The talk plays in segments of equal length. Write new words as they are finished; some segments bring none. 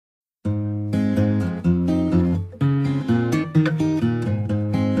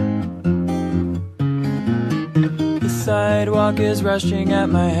talk is rushing at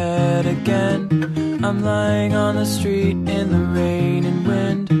my head again. I'm lying on the street in the rain and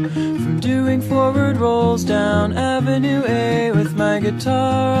wind, from doing forward rolls down Avenue A with my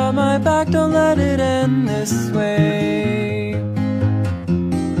guitar on my back. Don't let it end this way.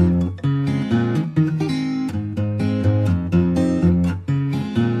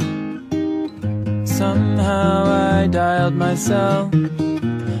 Somehow I dialed my cell.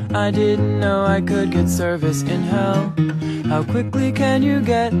 I didn't know I could get service in hell. How quickly can you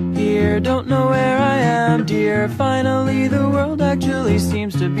get here? Don't know where I am, dear. Finally the world actually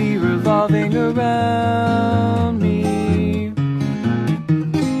seems to be revolving around me.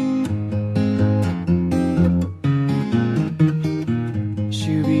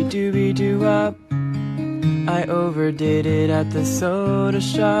 Shooby-dooby-doo-wop, I overdid it at the soda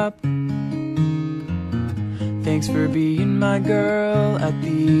shop. Thanks for being my girl at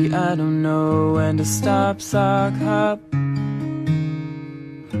the I don't know when to stop sock hop.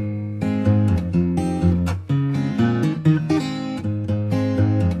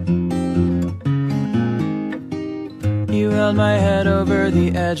 You held my head over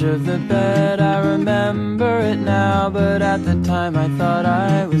the edge of the bed. I remember it now, but at the time I thought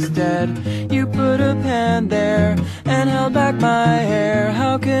I was dead. You put a hand there and held back my hair.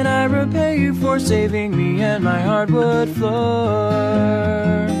 How can I repay you for saving me and my hardwood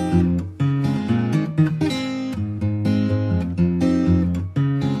floor?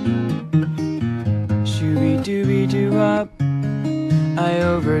 Shooby-dooby-doo-wop, I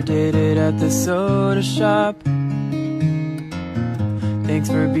overdid it at the soda shop. Thanks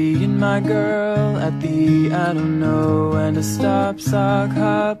for being my girl at the I don't know when to stop sock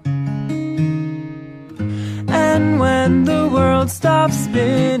hop. And when the world stops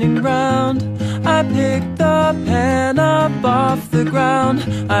spinning round, I picked the pen up off the ground.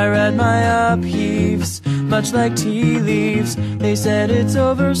 I read my upheaves, much like tea leaves. They said it's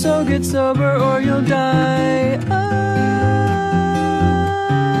over, so get sober or you'll die.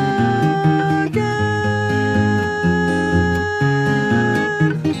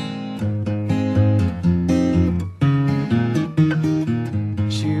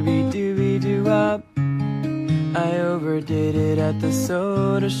 I overdid it at the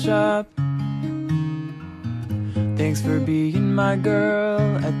soda shop. Thanks for being my girl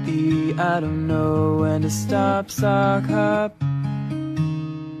at the I don't know when to stop sock hop.